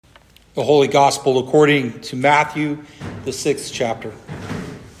The Holy Gospel according to Matthew, the 6th chapter.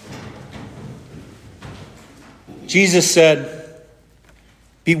 Jesus said,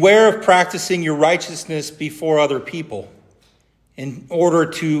 "Beware of practicing your righteousness before other people in order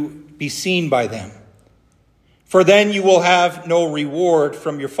to be seen by them. For then you will have no reward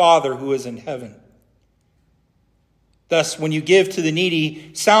from your Father who is in heaven. Thus, when you give to the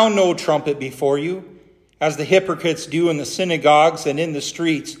needy, sound no trumpet before you, as the hypocrites do in the synagogues and in the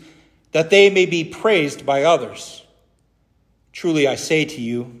streets, that they may be praised by others. Truly I say to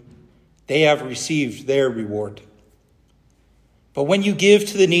you, they have received their reward. But when you give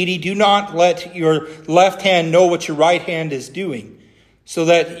to the needy, do not let your left hand know what your right hand is doing, so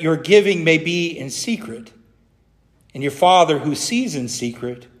that your giving may be in secret. And your Father who sees in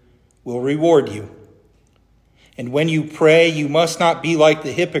secret will reward you. And when you pray, you must not be like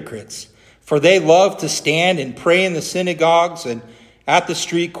the hypocrites, for they love to stand and pray in the synagogues and at the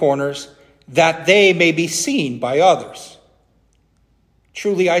street corners, that they may be seen by others.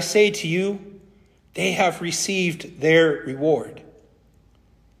 Truly I say to you, they have received their reward.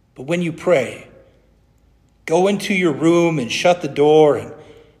 But when you pray, go into your room and shut the door and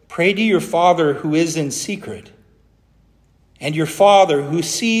pray to your Father who is in secret. And your Father who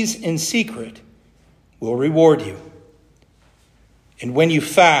sees in secret will reward you. And when you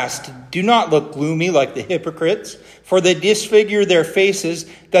fast, do not look gloomy like the hypocrites, for they disfigure their faces,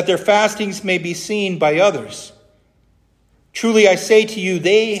 that their fastings may be seen by others. Truly I say to you,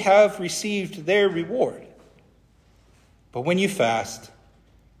 they have received their reward. But when you fast,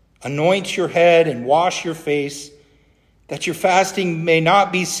 anoint your head and wash your face, that your fasting may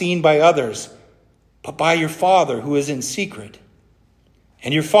not be seen by others, but by your Father who is in secret.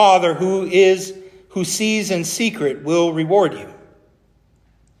 And your Father who sees in secret will reward you.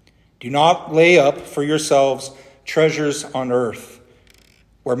 Do not lay up for yourselves treasures on earth,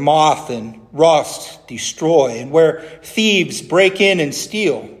 where moth and rust destroy, and where thieves break in and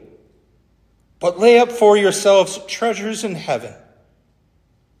steal. But lay up for yourselves treasures in heaven,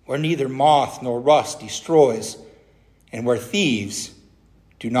 where neither moth nor rust destroys, and where thieves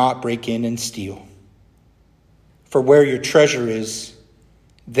do not break in and steal. For where your treasure is,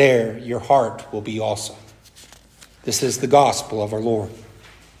 there your heart will be also." This is the gospel of our Lord.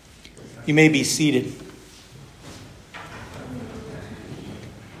 You may be seated.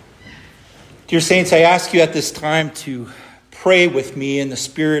 Dear saints, I ask you at this time to pray with me in the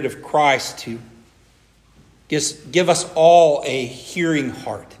Spirit of Christ to give us all a hearing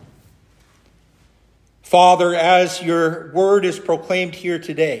heart. Father, as your word is proclaimed here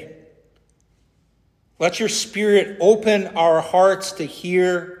today, let your Spirit open our hearts to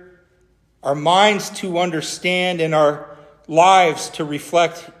hear, our minds to understand, and our lives to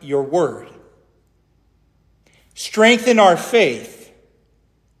reflect your word. Strengthen our faith,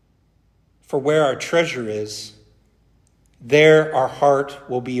 for where our treasure is, there our heart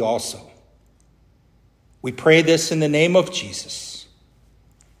will be also. We pray this in the name of Jesus.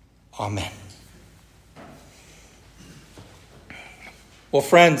 Amen. Well,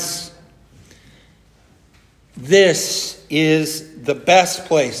 friends, this is the best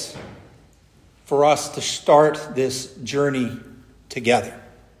place for us to start this journey together.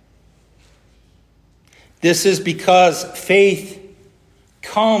 This is because faith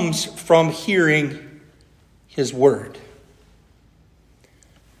comes from hearing his word.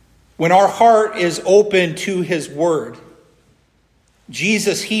 When our heart is open to his word,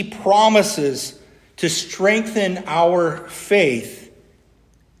 Jesus, he promises to strengthen our faith,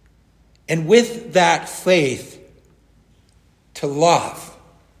 and with that faith, to love,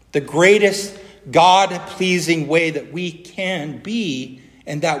 the greatest God-pleasing way that we can be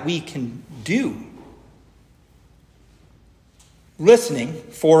and that we can do. Listening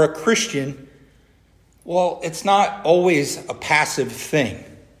for a Christian, well, it's not always a passive thing.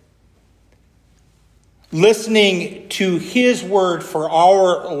 Listening to his word for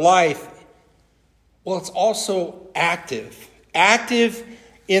our life, well, it's also active. Active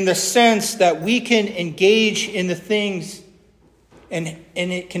in the sense that we can engage in the things and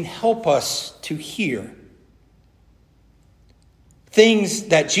it can help us to hear things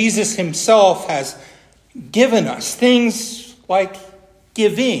that Jesus himself has given us. Things like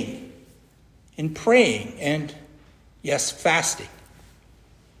giving and praying and, yes, fasting.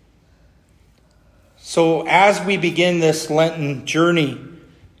 So as we begin this Lenten journey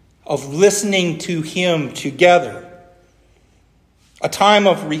of listening to him together, a time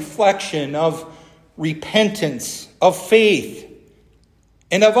of reflection, of repentance, of faith,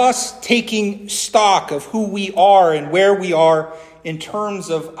 and of us taking stock of who we are and where we are in terms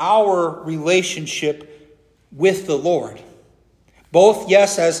of our relationship with the Lord. both,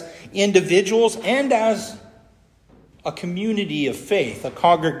 yes, as individuals and as a community of faith, a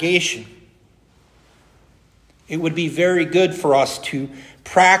congregation. It would be very good for us to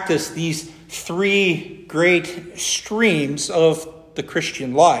practice these three great streams of the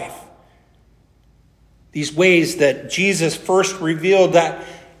Christian life. These ways that Jesus first revealed that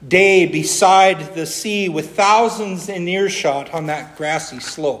day beside the sea with thousands in earshot on that grassy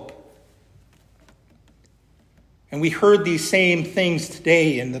slope. And we heard these same things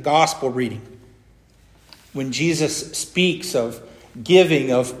today in the gospel reading when Jesus speaks of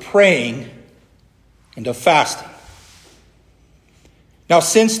giving, of praying, and of fasting. Now,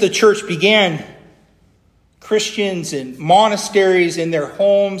 since the church began, Christians in monasteries, in their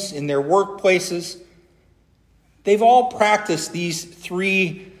homes, in their workplaces, they've all practiced these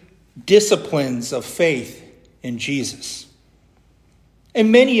three disciplines of faith in Jesus.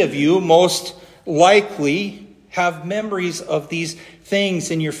 And many of you, most likely, have memories of these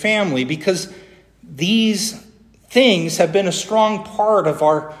things in your family because these things have been a strong part of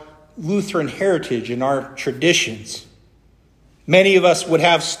our Lutheran heritage and our traditions. Many of us would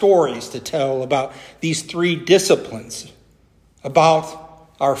have stories to tell about these three disciplines, about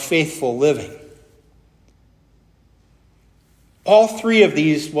our faithful living. All three of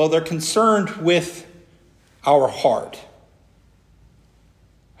these, well, they're concerned with our heart.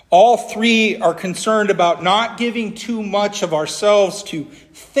 All three are concerned about not giving too much of ourselves to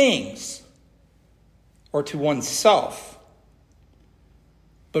things or to oneself,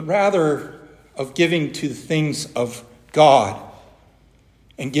 but rather of giving to the things of God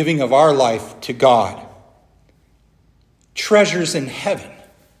and giving of our life to God. Treasures in heaven,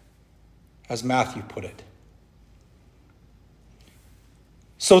 as Matthew put it.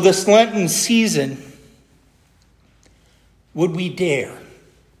 So this Lenten season, would we dare?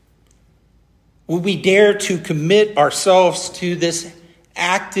 Would we dare to commit ourselves to this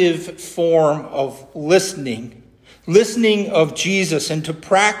active form of listening of Jesus, and to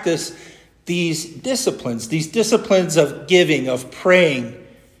practice these disciplines of giving, of praying,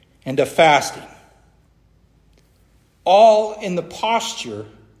 and of fasting, all in the posture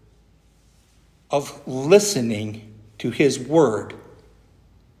of listening to his word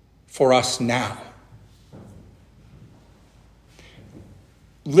for us now.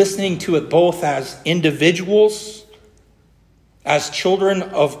 Listening to it both as individuals, as children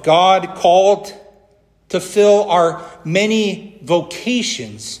of God called to fill our many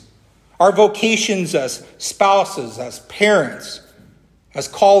vocations, our vocations as spouses, as parents, as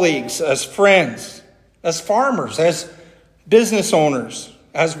colleagues, as friends, as farmers, as business owners,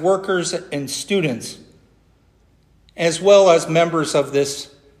 as workers and students, as well as members of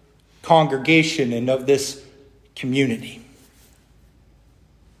this congregation and of this community.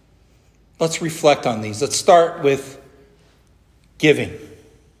 Let's reflect on these. Let's start with giving.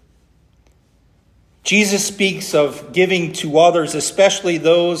 Jesus speaks of giving to others, especially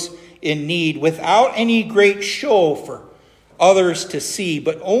those in need, without any great show for others to see,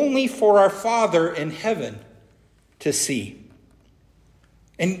 but only for our Father in heaven to see.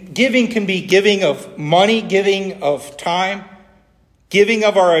 And giving can be giving of money, giving of time, giving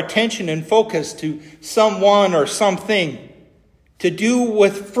of our attention and focus to someone or something to do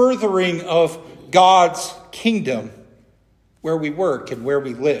with furthering of God's kingdom where we work and where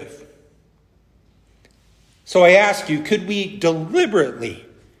we live. So I ask you, could we deliberately,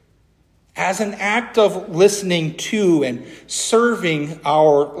 as an act of listening to and serving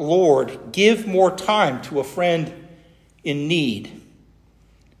our Lord, give more time to a friend in need?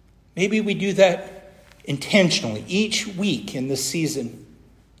 Maybe we do that intentionally each week in the season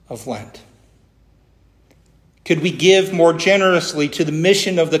of Lent. Could we give more generously to the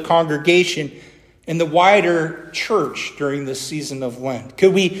mission of the congregation and the wider church during this season of Lent?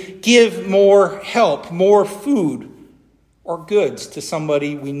 Could we give more help, more food or goods to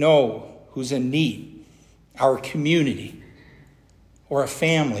somebody we know who's in need, our community, or a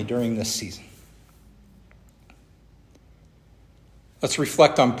family during this season? Let's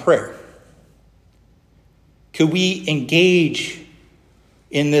reflect on prayer. Could we engage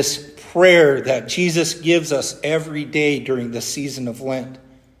in this prayer that Jesus gives us every day during the season of Lent?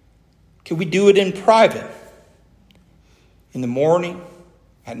 Could we do it in private, in the morning,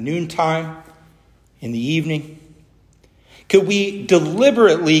 at noontime, in the evening? Could we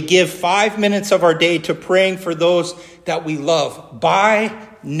deliberately give 5 minutes of our day to praying for those that we love by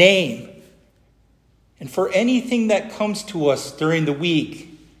name, and for anything that comes to us during the week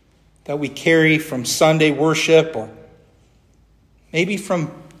that we carry from Sunday worship, or maybe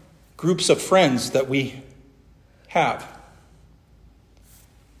from groups of friends that we have?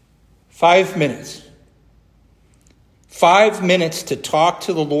 5 minutes. 5 minutes to talk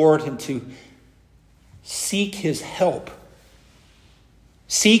to the Lord and to seek his help.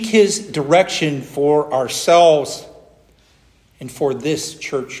 Seek his direction for ourselves and for this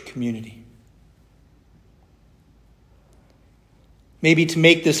church community. Maybe to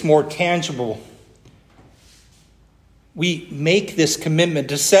make this more tangible, we make this commitment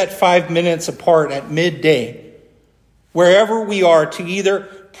to set 5 minutes apart at midday, wherever we are, to either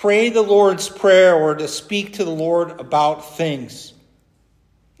pray the Lord's Prayer or to speak to the Lord about things.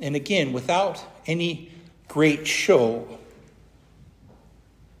 And again, without any great show,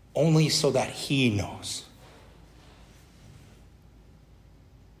 only so that he knows.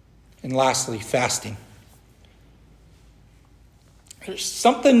 And lastly, fasting. There's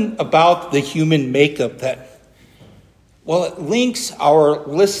something about the human makeup that, well, it links our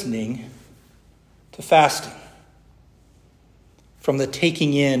listening to fasting. From the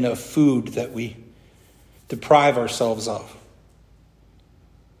taking in of food that we deprive ourselves of.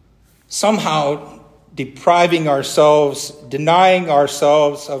 Somehow depriving ourselves, denying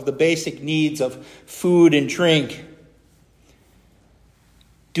ourselves of the basic needs of food and drink.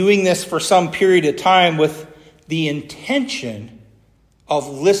 Doing this for some period of time with the intention of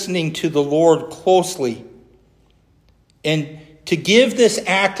listening to the Lord closely. And to give this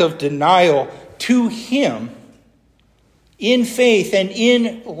act of denial to him in faith and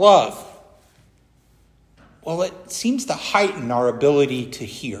in love, well, it seems to heighten our ability to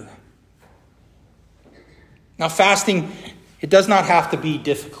hear. Now, fasting, it does not have to be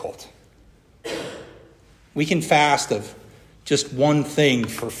difficult. We can fast of just one thing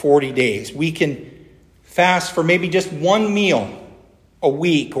for 40 days. We can fast for maybe just one meal a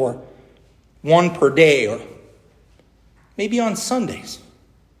week, or one per day, or maybe on Sundays.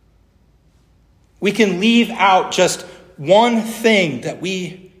 We can leave out just one thing that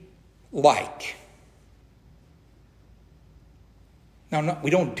we like. Now, we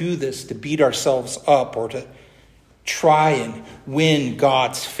don't do this to beat ourselves up or to try and win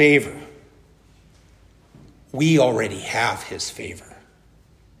God's favor. We already have his favor.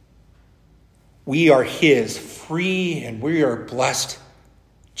 We are his free and we are blessed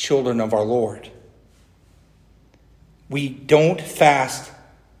children of our Lord. We don't fast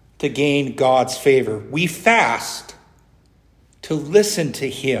to gain God's favor. We fast to listen to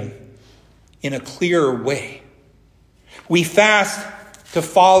him in a clearer way. We fast to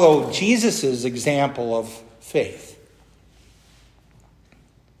follow Jesus' example of faith.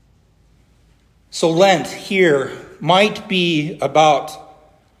 So Lent here might be about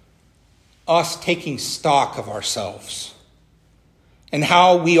us taking stock of ourselves and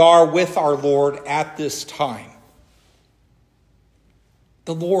how we are with our Lord at this time.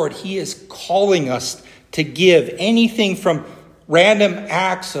 The Lord, he is calling us to give anything from random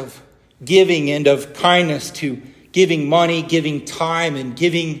acts of giving and of kindness to giving money, giving time, and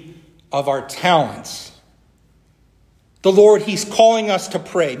giving of our talents. The Lord, he's calling us to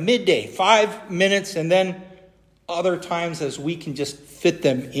pray midday, 5 minutes, and then other times as we can just fit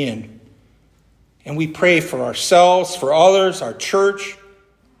them in. And we pray for ourselves, for others, our church.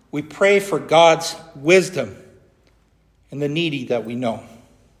 We pray for God's wisdom and the needy that we know.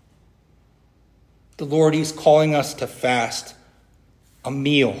 The Lord, he's calling us to fast a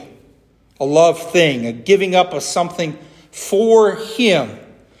meal, a love thing, a giving up of something for him,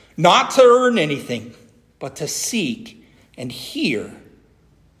 not to earn anything, but to seek and hear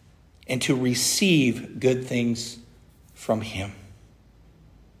and to receive good things from him.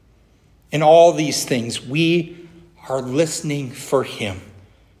 In all these things, we are listening for him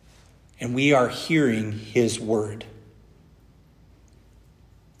and we are hearing his word.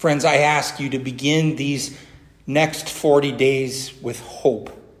 Friends, I ask you to begin these next 40 days with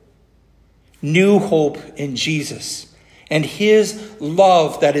hope. New hope in Jesus and his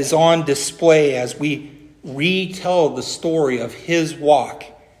love that is on display as we retell the story of his walk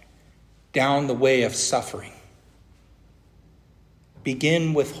down the way of suffering.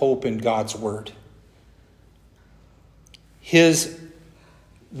 Begin with hope in God's word. His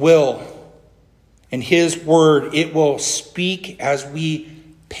will and his word, it will speak as we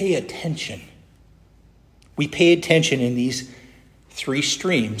pay attention. We pay attention in these 3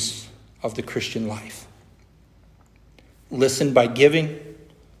 streams of the Christian life. Listen by giving,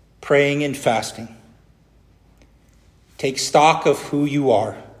 praying, and fasting. Take stock of who you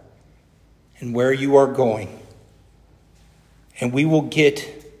are and where you are going. And we will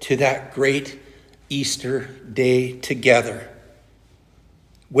get to that great Easter day together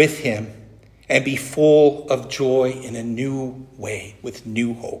with him and be full of joy in a new way with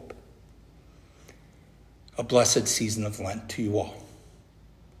new hope. A blessed season of Lent to you all.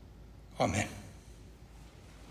 Amen.